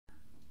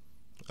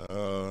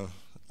Uh,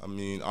 I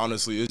mean,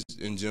 honestly, it's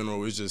in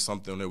general, it's just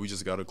something that we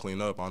just got to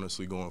clean up.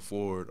 Honestly, going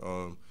forward,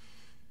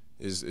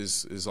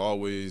 it's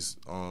always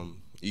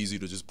easy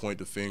to just point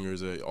the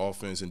fingers at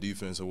offense and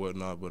defense and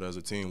whatnot. But as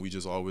a team, we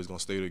just always gonna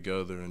stay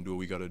together and do what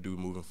we got to do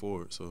moving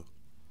forward. So. All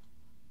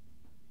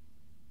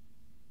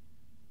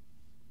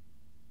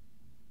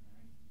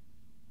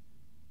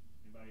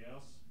right. Anybody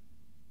else?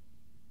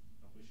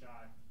 Don't be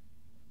shy.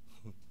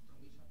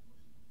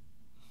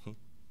 No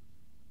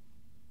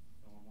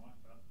one wants.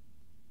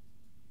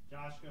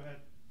 Josh, go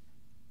ahead.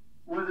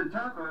 Was it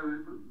tough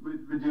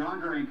with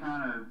DeAndre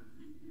kind of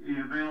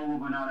available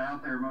but not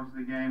out there most of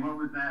the game? What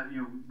was that,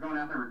 going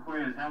out there with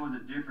Quez, how was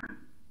it different?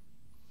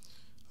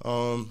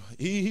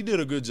 He did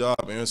a good job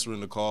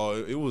answering the call.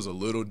 It was a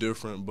little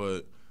different,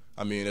 but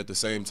I mean, at the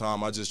same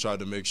time, I just tried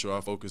to make sure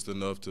I focused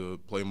enough to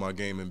play my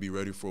game and be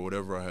ready for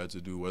whatever I had to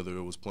do, whether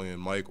it was playing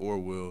Mike or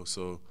Will.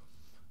 So,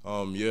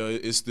 yeah,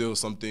 it's still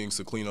some things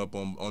to clean up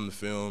on the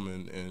film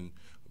and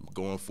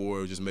going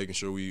forward, just making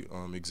sure we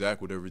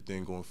exact with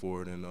everything going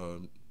forward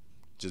and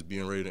just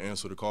being ready to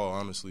answer the call,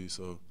 honestly.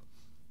 So,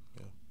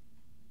 yeah.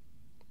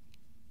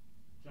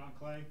 John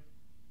Clay.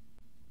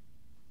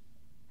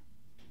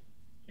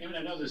 Jamin,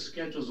 I know the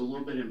schedule's a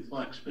little bit in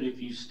flux, but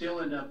if you still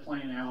end up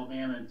playing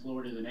Alabama and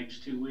Florida the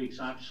next 2 weeks,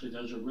 obviously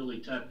those are really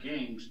tough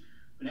games.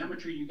 But how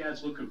much are you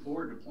guys looking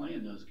forward to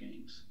playing those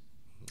games?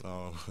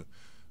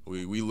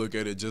 We look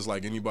at it just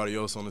like anybody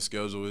else on the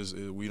schedule.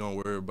 We don't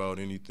worry about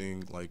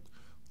anything like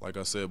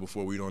I said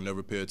before. We don't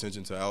never pay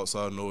attention to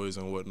outside noise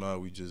and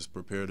whatnot. We just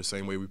prepare the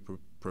same way we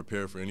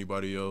prepare for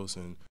anybody else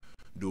and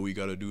do what we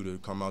got to do to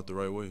come out the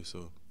right way. So.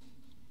 All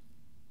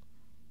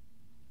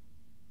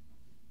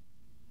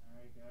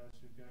right, guys,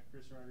 we've got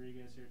Chris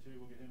Rodriguez here too.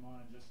 We'll get him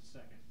on in just a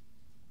second.